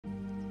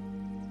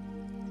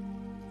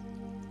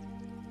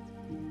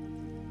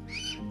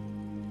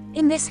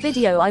In this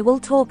video I will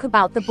talk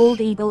about the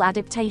bald eagle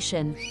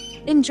adaptation.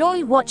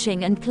 Enjoy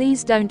watching and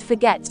please don't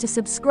forget to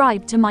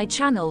subscribe to my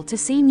channel to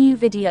see new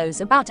videos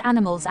about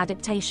animals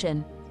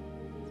adaptation.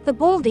 The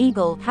bald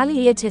eagle,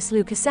 Haliaeetus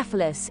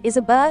leucocephalus, is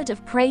a bird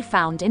of prey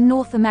found in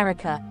North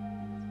America.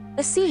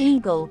 A sea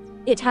eagle,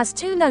 it has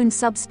two known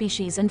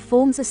subspecies and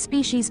forms a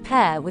species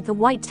pair with the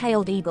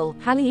white-tailed eagle,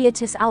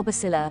 Haliaeetus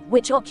albicilla,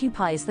 which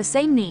occupies the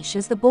same niche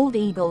as the bald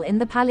eagle in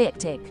the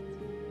Palearctic.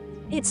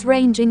 Its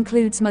range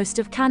includes most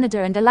of Canada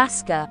and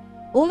Alaska,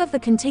 all of the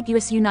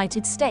contiguous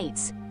United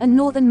States, and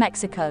northern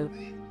Mexico.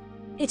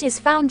 It is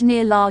found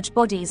near large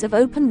bodies of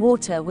open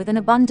water with an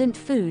abundant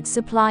food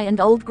supply and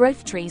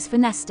old-growth trees for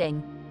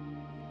nesting.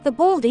 The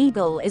bald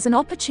eagle is an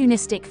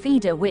opportunistic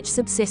feeder which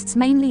subsists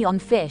mainly on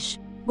fish,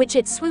 which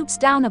it swoops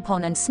down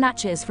upon and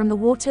snatches from the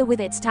water with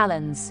its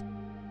talons.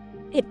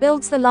 It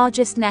builds the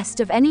largest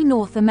nest of any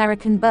North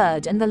American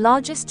bird and the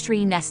largest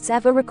tree nests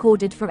ever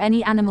recorded for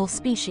any animal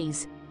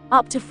species,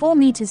 up to 4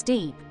 meters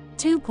deep,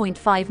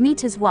 2.5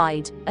 meters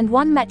wide, and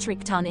 1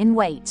 metric ton in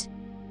weight.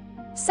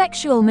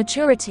 Sexual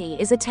maturity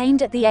is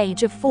attained at the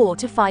age of 4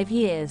 to 5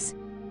 years.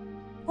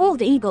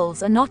 Bald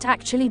eagles are not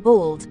actually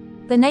bald.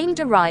 The name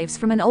derives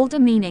from an older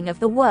meaning of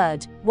the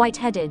word,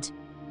 white-headed.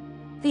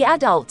 The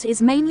adult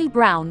is mainly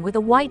brown with a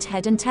white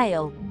head and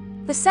tail.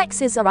 The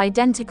sexes are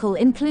identical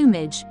in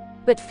plumage,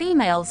 but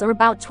females are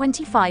about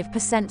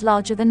 25%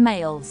 larger than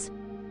males.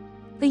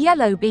 The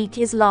yellow beak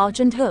is large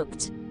and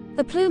hooked.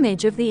 The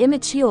plumage of the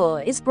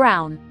immature is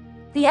brown.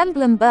 The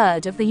emblem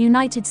bird of the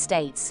United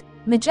States,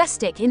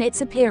 majestic in its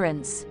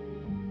appearance.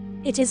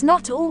 It is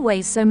not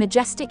always so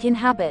majestic in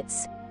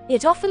habits.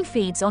 It often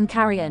feeds on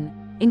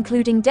carrion,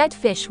 including dead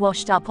fish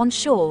washed up on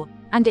shore,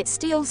 and it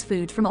steals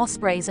food from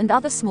ospreys and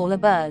other smaller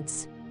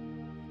birds.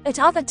 At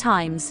other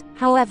times,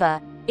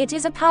 however, it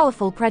is a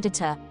powerful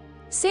predator.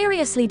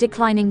 Seriously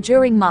declining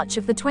during much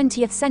of the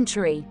 20th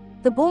century,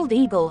 the bald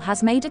eagle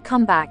has made a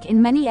comeback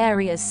in many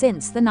areas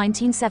since the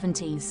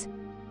 1970s.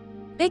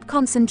 Big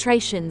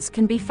concentrations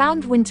can be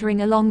found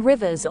wintering along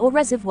rivers or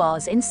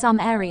reservoirs in some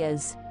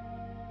areas.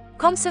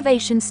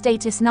 Conservation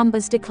status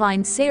numbers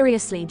declined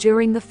seriously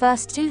during the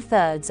first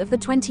two-thirds of the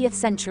 20th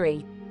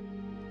century.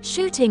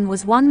 Shooting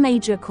was one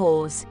major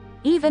cause.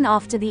 Even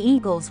after the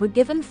eagles were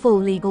given full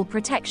legal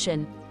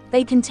protection,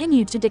 they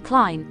continued to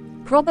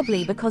decline,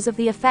 probably because of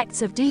the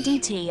effects of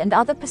DDT and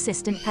other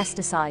persistent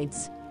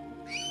pesticides.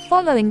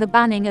 Following the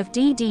banning of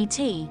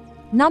DDT,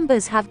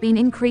 numbers have been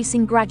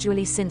increasing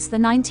gradually since the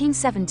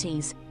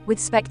 1970s, with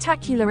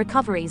spectacular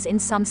recoveries in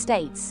some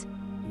states.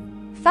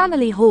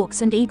 Family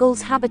hawks and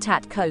eagles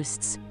habitat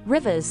coasts,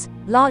 rivers,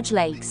 large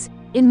lakes,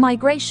 in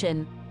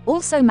migration,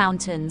 also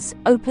mountains,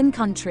 open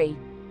country.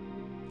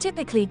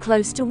 Typically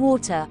close to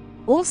water,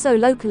 also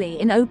locally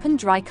in open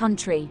dry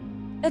country.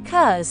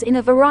 Occurs in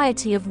a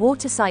variety of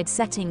waterside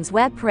settings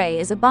where prey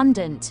is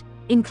abundant,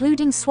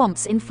 including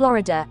swamps in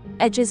Florida,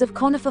 edges of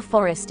conifer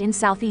forest in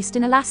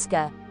southeastern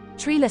Alaska,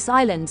 treeless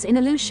islands in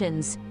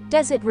Aleutians,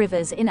 desert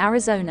rivers in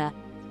Arizona.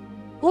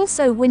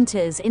 Also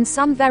winters in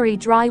some very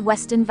dry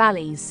western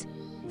valleys.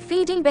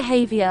 Feeding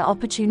behavior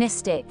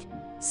opportunistic,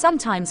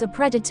 sometimes a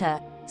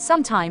predator,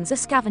 sometimes a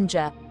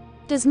scavenger.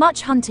 Does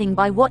much hunting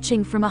by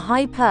watching from a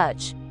high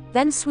perch,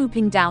 then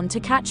swooping down to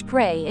catch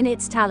prey in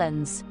its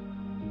talons.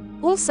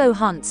 Also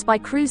hunts by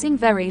cruising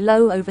very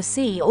low over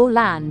sea or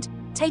land,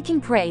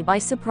 taking prey by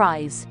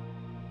surprise.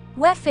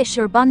 Where fish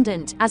are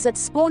abundant, as at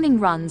spawning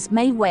runs,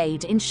 may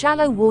wade in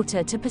shallow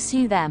water to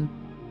pursue them.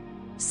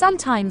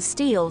 Sometimes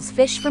steals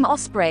fish from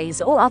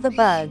ospreys or other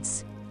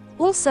birds.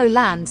 Also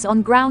lands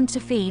on ground to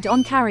feed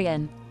on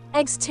carrion.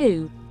 Eggs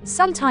 2,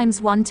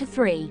 sometimes 1 to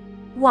 3.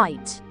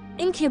 White.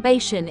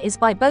 Incubation is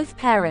by both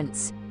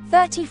parents,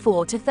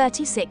 34 to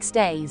 36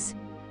 days.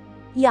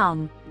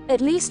 Young.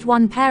 At least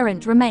one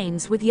parent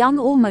remains with young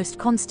almost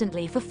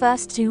constantly for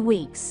first 2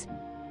 weeks.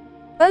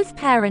 Both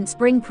parents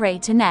bring prey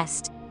to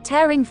nest,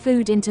 tearing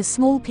food into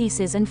small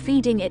pieces and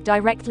feeding it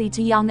directly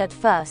to young at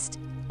first.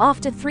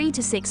 After 3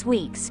 to 6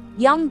 weeks,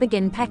 young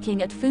begin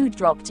pecking at food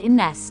dropped in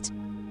nest.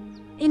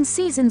 In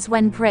seasons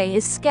when prey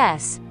is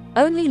scarce,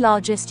 only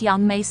largest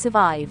young may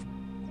survive.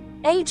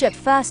 Age at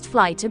first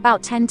flight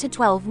about 10 to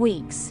 12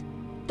 weeks.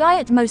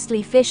 Diet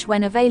mostly fish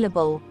when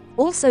available,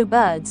 also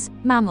birds,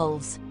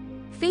 mammals.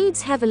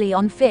 Feeds heavily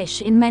on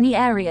fish in many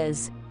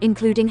areas,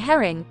 including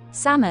herring,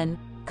 salmon,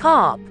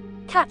 carp,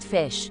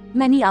 catfish,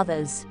 many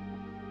others.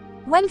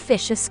 When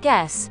fish are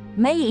scarce,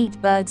 may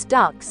eat birds,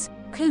 ducks,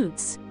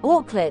 coots,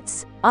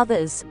 auklets,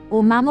 others,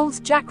 or mammals,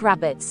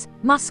 jackrabbits,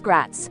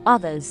 muskrats,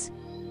 others.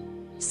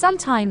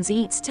 Sometimes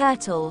eats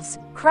turtles,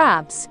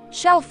 crabs,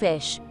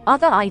 shellfish,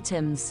 other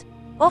items.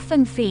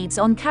 Often feeds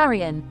on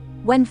carrion.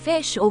 When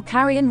fish or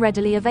carrion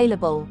readily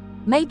available,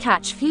 may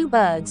catch few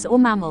birds or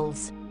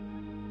mammals.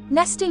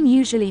 Nesting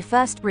usually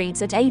first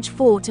breeds at age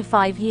 4 to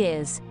 5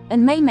 years,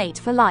 and may mate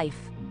for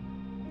life.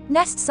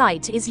 Nest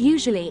site is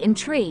usually in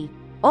tree,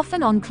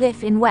 often on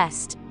cliff in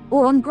west,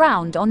 or on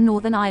ground on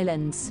northern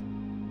islands.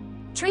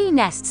 Tree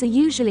nests are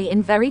usually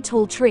in very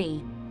tall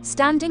tree,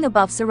 standing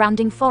above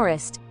surrounding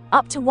forest,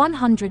 up to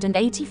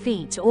 180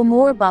 feet or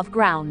more above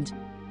ground.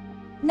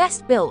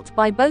 Nest built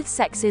by both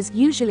sexes,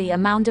 usually a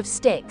mound of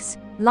sticks,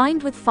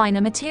 lined with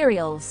finer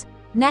materials.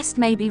 Nest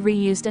may be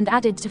reused and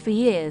added to for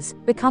years,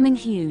 becoming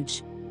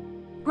huge.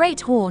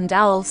 Great horned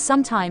owls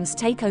sometimes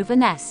take over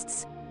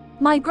nests.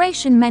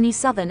 Migration. Many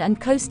southern and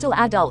coastal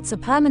adults are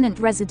permanent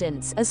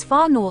residents as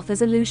far north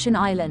as Aleutian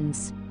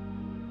Islands.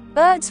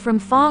 Birds from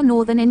far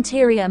northern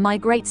interior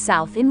migrate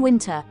south in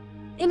winter.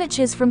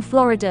 Imagers from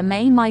Florida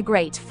may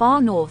migrate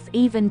far north,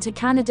 even to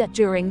Canada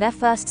during their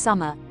first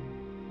summer.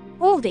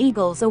 Bald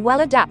eagles are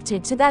well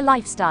adapted to their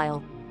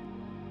lifestyle.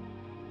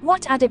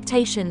 What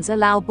adaptations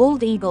allow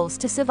bald eagles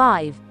to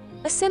survive?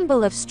 A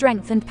symbol of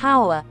strength and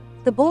power,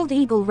 the bald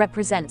eagle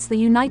represents the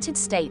United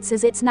States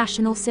as its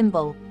national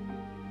symbol.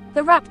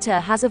 The raptor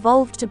has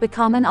evolved to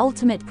become an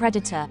ultimate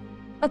predator.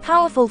 A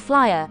powerful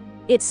flyer,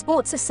 it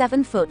sports a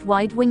 7-foot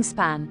wide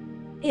wingspan.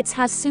 It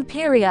has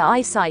superior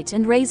eyesight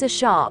and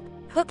razor-sharp,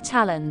 hooked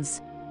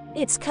talons.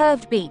 Its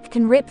curved beak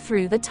can rip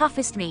through the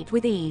toughest meat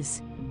with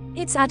ease.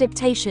 Its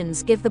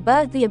adaptations give the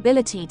bird the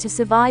ability to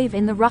survive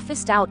in the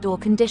roughest outdoor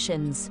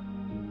conditions.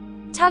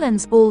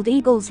 Talons. Bald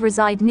eagles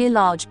reside near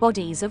large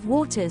bodies of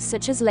waters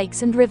such as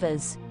lakes and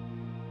rivers.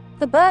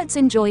 The birds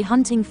enjoy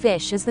hunting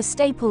fish as the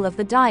staple of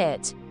the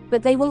diet,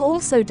 but they will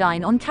also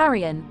dine on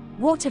carrion,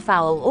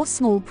 waterfowl or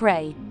small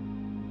prey.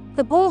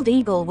 The bald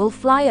eagle will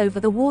fly over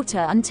the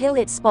water until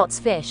it spots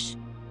fish.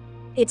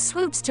 It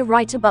swoops to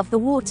right above the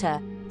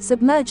water,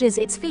 submerges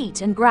its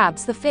feet and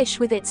grabs the fish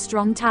with its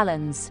strong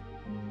talons.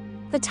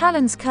 The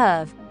talons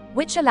curve,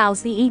 which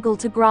allows the eagle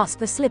to grasp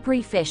the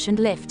slippery fish and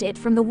lift it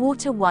from the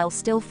water while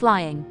still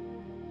flying.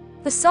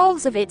 The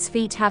soles of its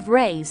feet have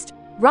raised,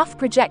 rough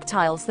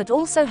projectiles that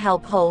also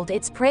help hold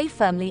its prey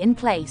firmly in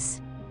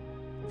place.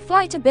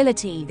 Flight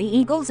ability. The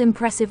eagle's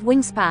impressive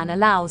wingspan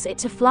allows it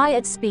to fly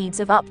at speeds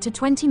of up to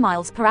 20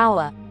 miles per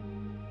hour.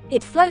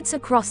 It floats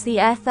across the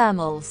air.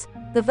 Thermals.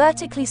 The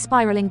vertically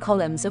spiraling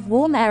columns of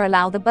warm air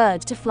allow the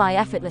bird to fly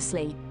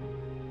effortlessly.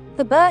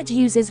 The bird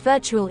uses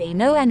virtually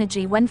no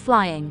energy when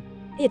flying.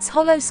 Its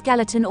hollow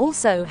skeleton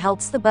also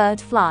helps the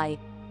bird fly.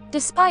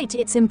 Despite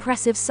its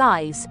impressive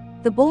size,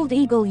 the bald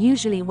eagle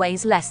usually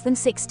weighs less than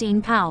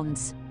 16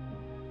 pounds.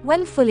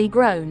 When fully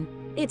grown,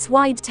 its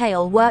wide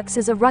tail works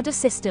as a rudder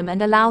system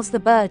and allows the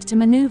bird to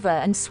maneuver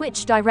and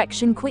switch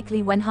direction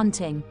quickly when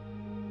hunting.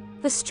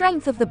 The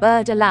strength of the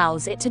bird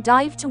allows it to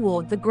dive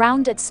toward the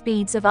ground at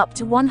speeds of up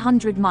to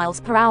 100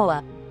 miles per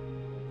hour.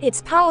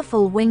 Its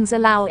powerful wings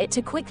allow it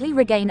to quickly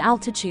regain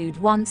altitude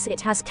once it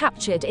has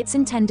captured its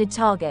intended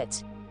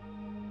target.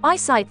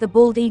 Eyesight. The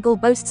bald eagle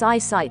boasts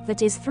eyesight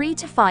that is 3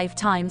 to 5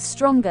 times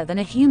stronger than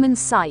a human's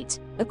sight,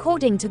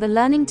 according to the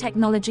Learning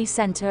Technology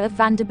Center of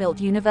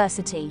Vanderbilt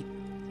University.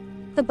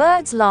 The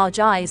bird's large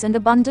eyes and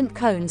abundant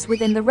cones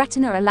within the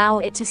retina allow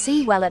it to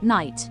see well at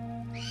night.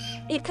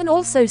 It can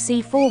also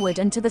see forward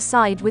and to the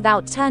side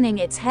without turning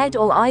its head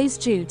or eyes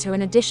due to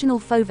an additional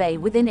fovea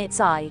within its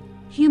eye.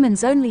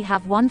 Humans only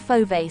have one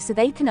fovea, so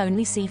they can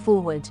only see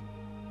forward.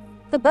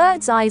 The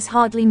bird's eyes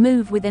hardly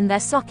move within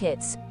their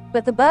sockets,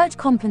 but the bird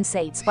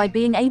compensates by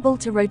being able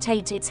to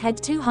rotate its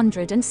head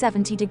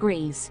 270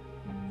 degrees.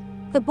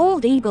 The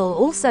bald eagle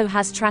also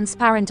has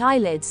transparent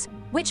eyelids,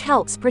 which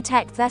helps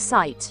protect their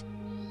sight.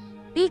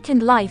 Beak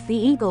and life. The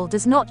eagle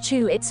does not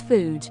chew its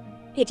food.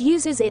 It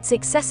uses its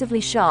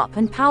excessively sharp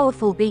and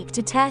powerful beak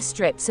to tear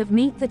strips of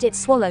meat that it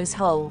swallows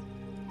whole.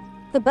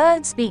 The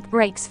bird's beak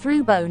breaks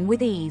through bone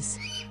with ease.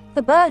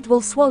 The bird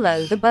will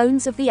swallow the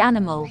bones of the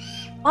animal.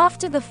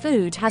 After the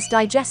food has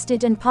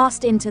digested and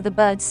passed into the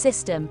bird's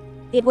system,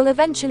 it will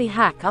eventually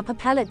hack up a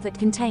pellet that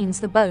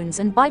contains the bones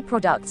and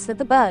byproducts that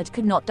the bird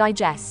could not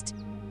digest.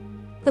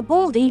 The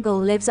bald eagle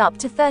lives up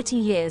to 30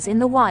 years in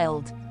the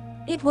wild.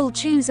 It will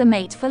choose a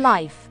mate for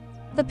life.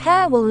 The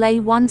pair will lay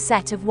one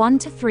set of 1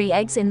 to 3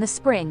 eggs in the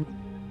spring.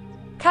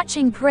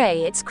 Catching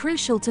prey. It's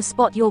crucial to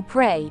spot your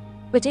prey,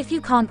 but if you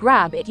can't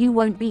grab it, you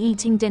won't be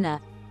eating dinner.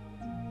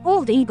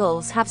 Bald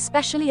eagles have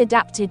specially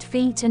adapted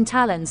feet and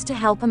talons to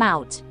help them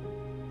out.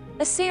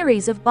 A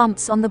series of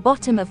bumps on the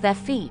bottom of their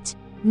feet,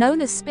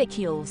 known as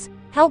spicules,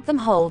 help them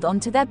hold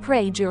onto their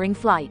prey during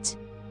flight.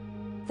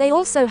 They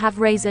also have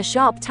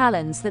razor-sharp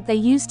talons that they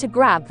use to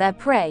grab their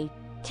prey,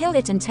 kill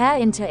it and tear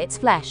into its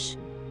flesh.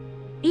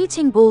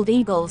 Eating. Bald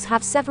eagles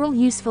have several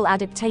useful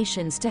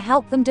adaptations to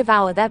help them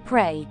devour their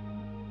prey.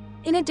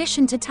 In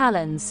addition to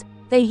talons,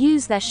 they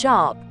use their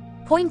sharp,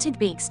 pointed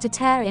beaks to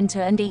tear into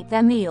and eat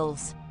their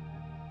meals.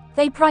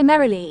 They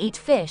primarily eat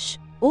fish,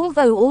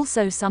 although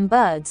also some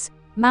birds,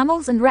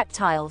 mammals and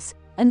reptiles,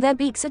 and their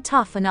beaks are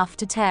tough enough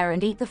to tear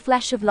and eat the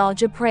flesh of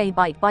larger prey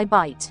bite by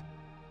bite.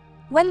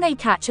 When they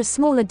catch a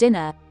smaller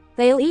dinner,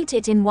 they'll eat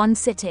it in one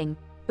sitting,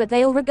 but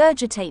they'll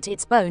regurgitate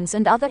its bones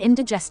and other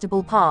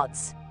indigestible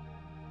parts.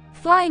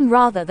 Flying.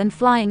 Rather than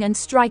flying and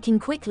striking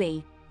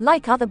quickly,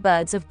 like other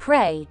birds of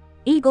prey,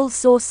 eagles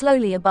soar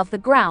slowly above the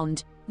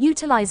ground,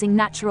 utilizing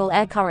natural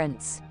air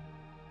currents.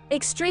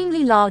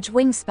 Extremely large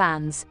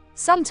wingspans,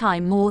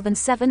 sometime more than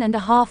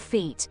 7.5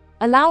 feet,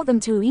 allow them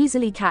to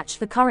easily catch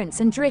the currents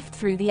and drift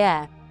through the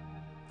air.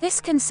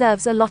 This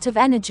conserves a lot of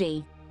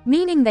energy,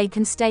 meaning they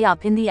can stay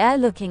up in the air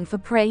looking for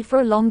prey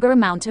for a longer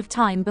amount of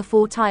time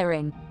before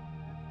tiring.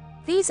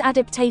 These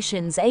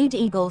adaptations aid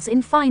eagles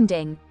in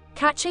finding,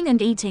 catching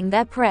and eating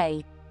their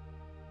prey.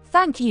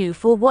 Thank you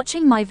for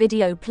watching my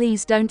video.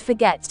 Please don't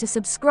forget to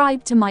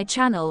subscribe to my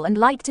channel and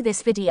like to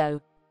this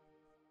video.